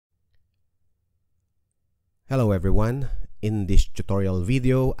Hello everyone. In this tutorial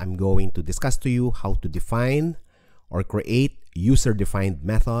video, I'm going to discuss to you how to define or create user-defined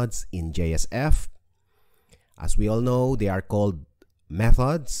methods in JSF. As we all know, they are called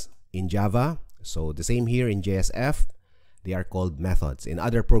methods in Java. So the same here in JSF, they are called methods. In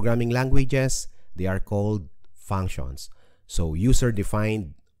other programming languages, they are called functions. So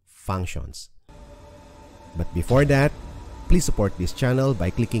user-defined functions. But before that, please support this channel by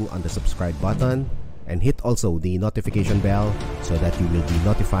clicking on the subscribe button and hit also the notification bell so that you will be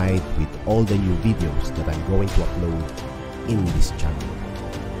notified with all the new videos that I'm going to upload in this channel.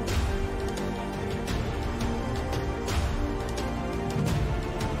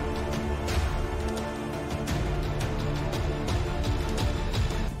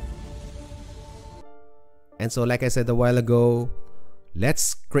 And so like I said a while ago,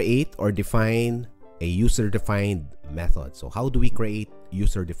 let's create or define a user-defined method. So how do we create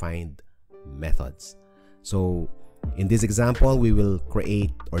user-defined methods? So in this example, we will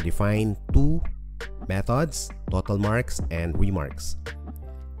create or define two methods, total marks and remarks.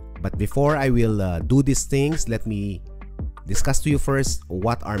 But before I will do these things, let me discuss to you first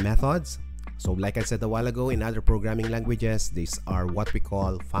what are methods. So like I said a while ago, in other programming languages, these are what we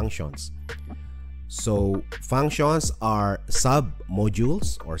call functions. So functions are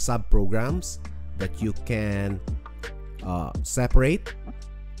sub-modules or sub-programs that you can separate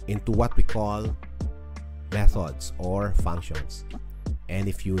into what we call methods or functions. And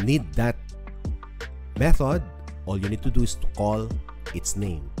if you need that method, all you need to do is to call its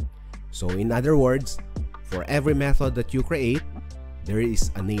name. So in other words, for every method that you create, there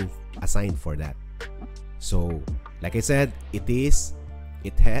is a name assigned for that. So like I said, it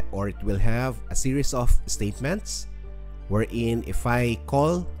will have a series of statements wherein if I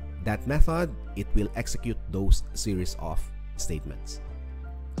call that method, it will execute those series of statements.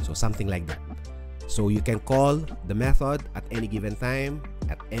 So something like that. So you can call the method at any given time,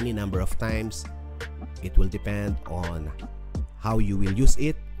 at any number of times. It will depend on how you will use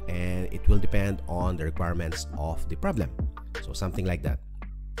it, and it will depend on the requirements of the problem. So something like that.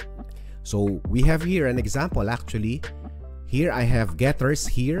 So we have here an example actually. Here I have getters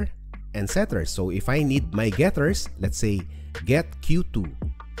here and setters. So if I need my getters, let's say get Q2.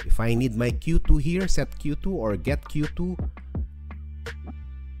 If I need my Q2 here, set Q2 or get Q2,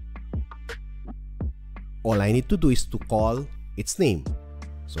 all I need to do is to call its name.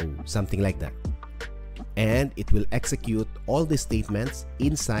 So something like that. And it will execute all the statements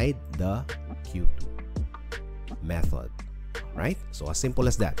inside the Q2 method. Right? So as simple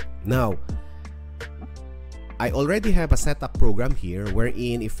as that. Now, I already have a setup program here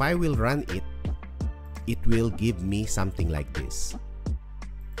wherein if I will run it, it will give me something like this.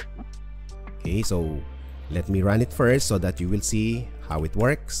 Okay, so let me run it first so that you will see how it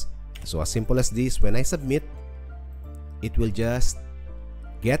works. So as simple as this, when I submit, it will just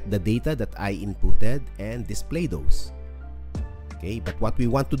get the data that I inputted and display those. Okay, but what we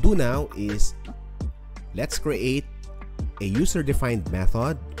want to do now is let's create a user-defined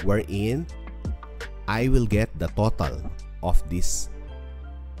method wherein I will get the total of these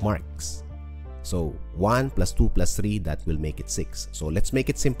marks. So 1 plus 2 plus 3, that will make it 6. So let's make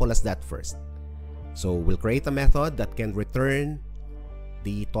it simple as that first. So we'll create a method that can return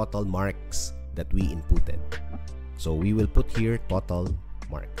the total marks that we inputted. So we will put here total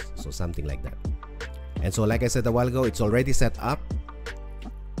marks. So something like that. And so like I said a while ago, it's already set up.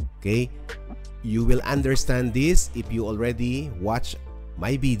 Okay. You will understand this if you already watch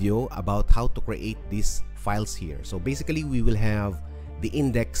my video about how to create these files here. So basically we will have the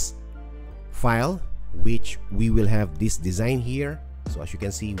index file, which we will have this design here. So as you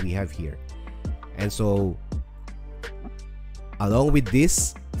can see, we have here. And so along with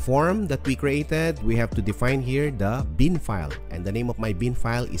this form that we created, we have to define here the bin file. And the name of my bin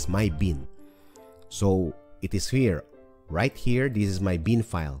file is my bin. So it is here, right here. This is my bin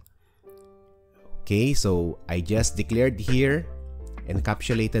file. Okay, so I just declared here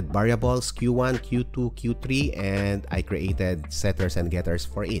encapsulated variables Q1, Q2, Q3, and I created setters and getters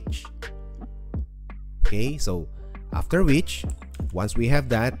for each. Okay, so after which, once we have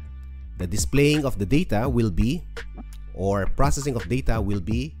that, the displaying of the data will be, or processing of data will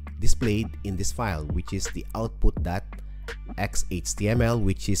be displayed in this file, which is the output.xhtml,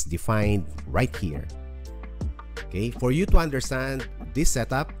 which is defined right here. Okay, for you to understand this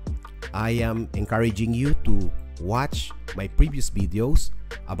setup, I am encouraging you to watch my previous videos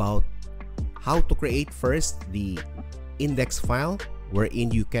about how to create first the index file,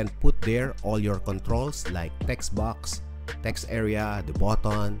 wherein you can put there all your controls like text box, text area, the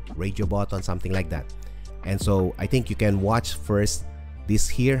button, radio button, something like that. And so I think you can watch first this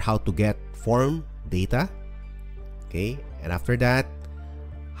here, how to get form data. Okay, and after that,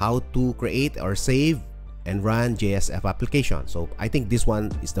 how to create or save and run JSF application. So I think this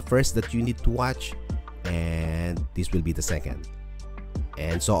one is the first that you need to watch, and this will be the second,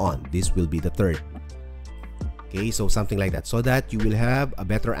 and so on. This will be the third. Okay, so something like that, so that you will have a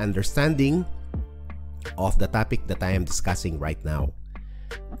better understanding of the topic that I am discussing right now.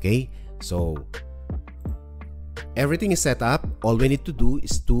 Okay, so everything is set up. All we need to do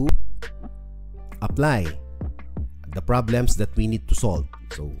is to apply the problems that we need to solve.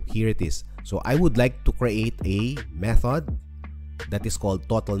 So here it is. So I would like to create a method that is called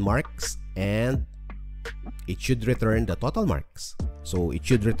total marks, and it should return the total marks. So it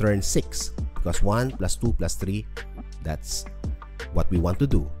should return 6 because 1 plus 2 plus 3, that's what we want to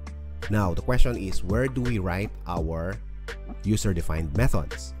do. Now the question is, where do we write our user-defined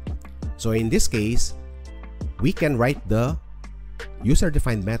methods? So in this case, we can write the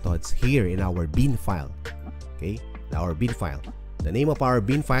user-defined methods here in our bin file. Okay, our bin file. The name of our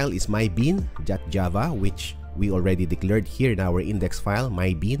bin file is mybin.java, which we already declared here in our index file,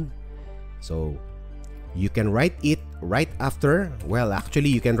 mybin. So you can write it right after. Well, actually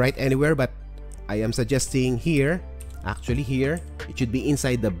you can write anywhere, but I am suggesting here, actually here, it should be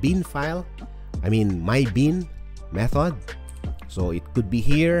inside the bin file. I mean mybin method. So it could be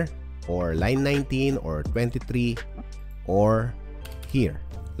here, or line 19, or 23, or here,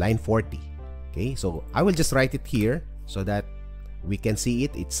 line 40. Okay, so I will just write it here so that we can see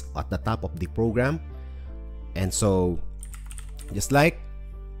it. It's at the top of the program. And so just like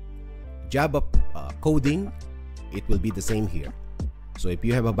Java coding, it will be the same here. So if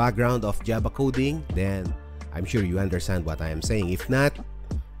you have a background of Java coding, then I'm sure you understand what I am saying. If not,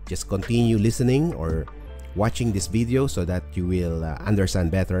 just continue listening or watching this video so that you will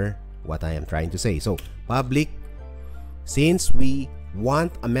understand better what I am trying to say. So public, since we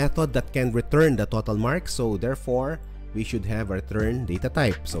want a method that can return the total marks, so therefore we should have a return data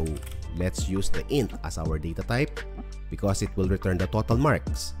type. So let's use the int as our data type because it will return the total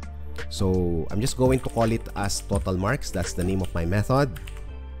marks. So I'm just going to call it as total marks. That's the name of my method.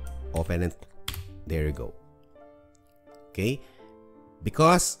 Open it. There you go. Okay,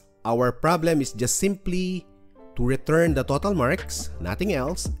 because our problem is just simply to return the total marks, nothing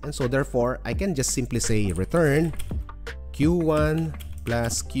else, and so therefore I can just simply say return Q1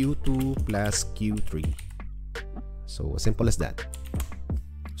 plus Q2 plus Q3. So as simple as that.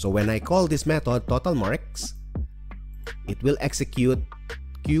 So when I call this method total marks, it will execute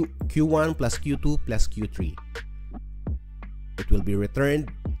Q1 plus Q2 plus Q3. It will be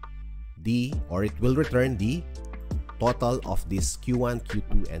returned it will return the total of this Q1,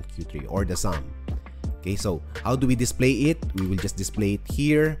 Q2, and Q3, or the sum. Okay, so how do we display it? We will just display it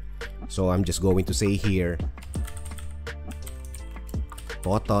here. So I'm just going to say here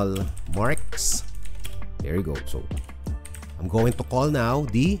total marks. There you go. So I'm going to call now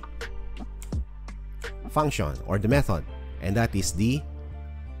the function or the method, and that is I'm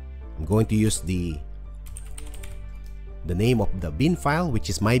going to use the name of the bin file, which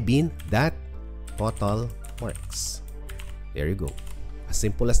is mybin.total marks. There you go. As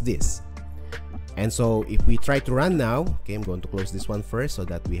simple as this. And so if we try to run now, okay, I'm going to close this one first so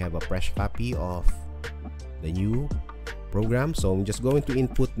that we have a fresh copy of the new program. So I'm just going to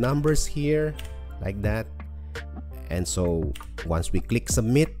input numbers here like that. And so once we click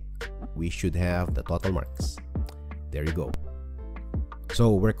submit, we should have the total marks. There you go.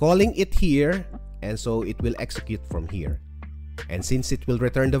 So we're calling it here, and so it will execute from here. And since it will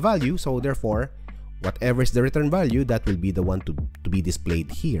return the value, so therefore whatever is the return value, that will be the one to be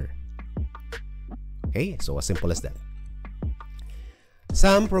displayed here. Okay, so as simple as that.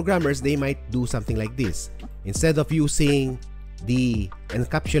 Some programmers, they might do something like this. Instead of using the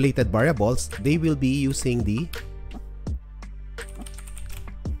encapsulated variables, they will be using the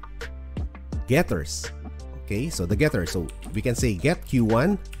getters. Okay, so the getter. So we can say get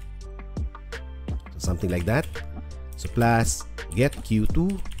Q1, so something like that. So plus get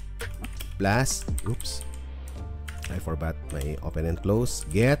Q2 plus, oops, I forgot my open and close,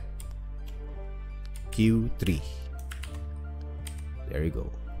 get Q3. There you go.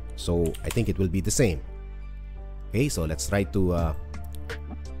 So I think it will be the same. Okay, so let's try to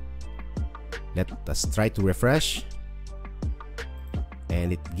let us try to refresh,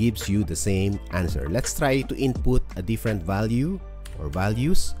 and it gives you the same answer. Let's try to input a different value or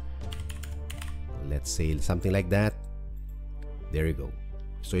values. Let's say something like that. There you go.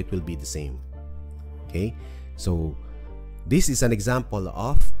 So it will be the same. Okay, so this is an example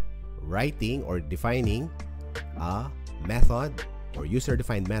of writing or defining a method or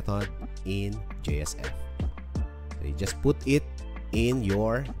user-defined method in JSF. So you just put it in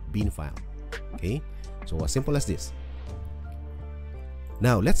your bin file. Okay, so as simple as this.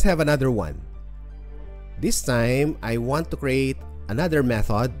 Now let's have another one. This time I want to create another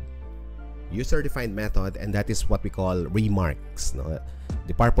method, user-defined method, and that is what we call remarks. No?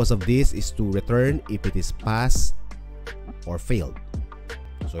 The purpose of this is to return if it is passed or failed.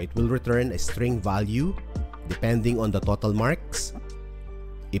 So it will return a string value depending on the total marks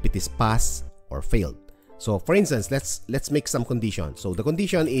if it is passed or failed. So for instance, let's make some conditions. So the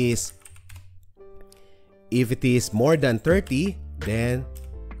condition is if it is more than 30, then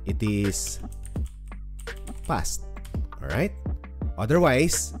it is passed. All right?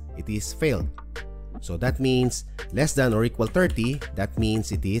 Otherwise, it is failed. So that means less than or equal 30, that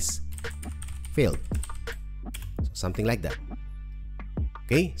means it is failed. So something like that.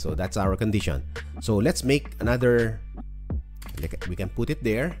 Okay, so that's our condition. So let's make another, we can put it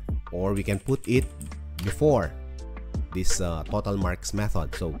there, or we can put it before this total marks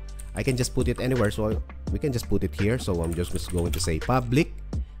method. So I can just put it anywhere, so we can just put it here. So I'm just going to say public,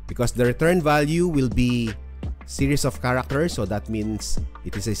 because the return value will be series of characters, so that means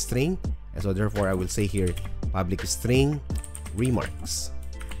it is a string, and so therefore I will say here public string remarks.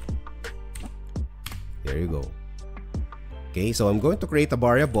 There you go. Okay, so I'm going to create a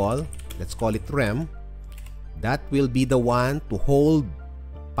variable, let's call it rem, that will be the one to hold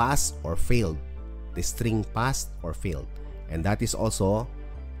passed or failed, the string passed or failed, and that is also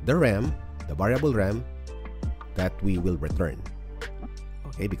the rem, the variable rem that we will return.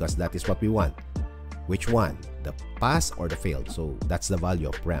 Okay, because that is what we want. Which one? The pass or the failed? So that's the value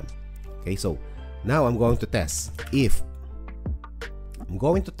of rem. Okay, so now I'm going to test if I'm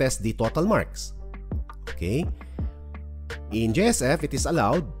going to test the total marks. Okay, in JSF it is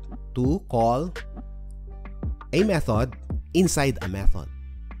allowed to call a method inside a method.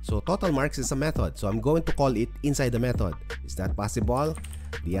 So total marks is a method, so I'm going to call it inside the method. Is that possible?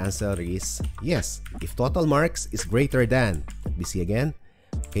 The answer is yes. If total marks is greater than, let me see again.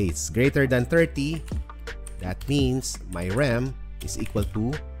 Okay, it's greater than 30. That means my rem is equal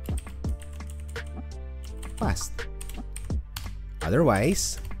to passed.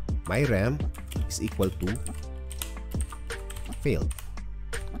 Otherwise, my rem is equal to failed.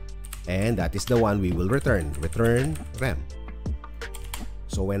 And that is the one we will return. Return rem.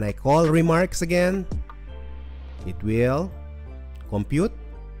 So when I call remarks again, it will compute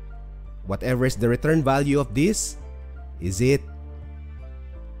whatever is the return value of this. Is it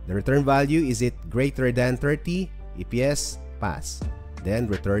the return value, is it greater than 30? If yes, pass. Then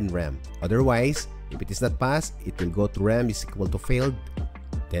return rem. Otherwise, if it is not passed, it will go to rem is equal to failed.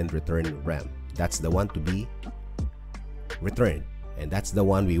 Then return rem. That's the one to be returned. And that's the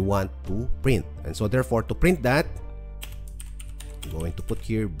one we want to print. And so therefore, to print that, I'm going to put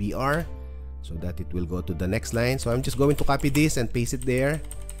here br so that it will go to the next line. So I'm just going to copy this and paste it there.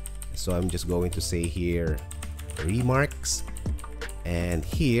 So I'm just going to say here remarks, and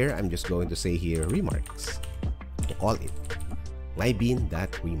here I'm just going to say here remarks to call it my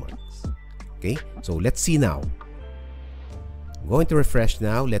bin.remarks. Okay, so let's see now. I'm going to refresh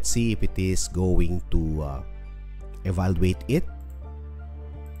now. Let's see if it is going to evaluate it.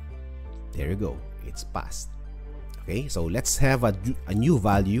 There you go, it's passed. Okay, so let's have a new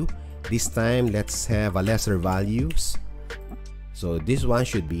value. This time let's have a lesser values. So this one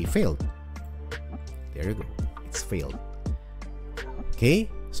should be failed. There you go, it's failed. Okay,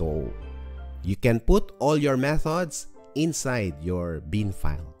 so you can put all your methods inside your bin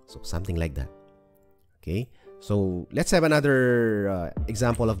file. So something like that. Okay, so let's have another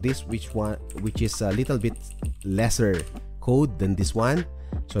example of this, which is a little bit lesser code than this one.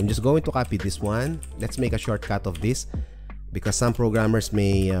 So I'm just going to copy this one. Let's make a shortcut of this, because some programmers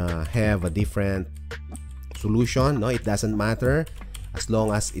may have a different solution. No, it doesn't matter, as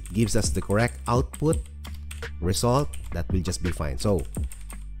long as it gives us the correct output result, that will just be fine. So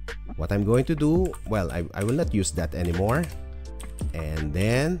what I'm going to do, well, I will not use that anymore, and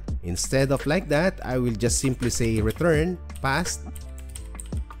then instead of like that, I will just simply say return passed,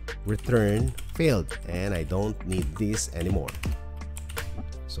 return failed, and I don't need this anymore.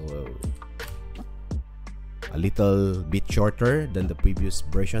 So a little bit shorter than the previous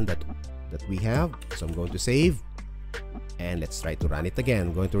version that we have. So I'm going to save, and let's try to run it again.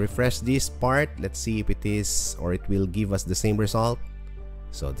 I'm going to refresh this part. Let's see if it is, or it will give us the same result.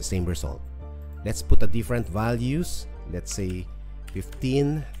 So the same result. Let's put a different values. Let's say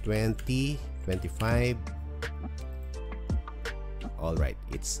 15, 20, 25. All right,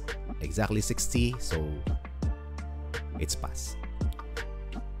 it's exactly 60, so it's passed.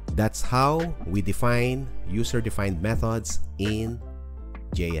 That's how we define user-defined methods in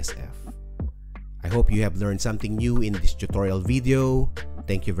JSF. I hope you have learned something new in this tutorial video.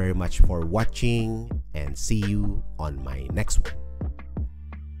 Thank you very much for watching, and see you on my next one.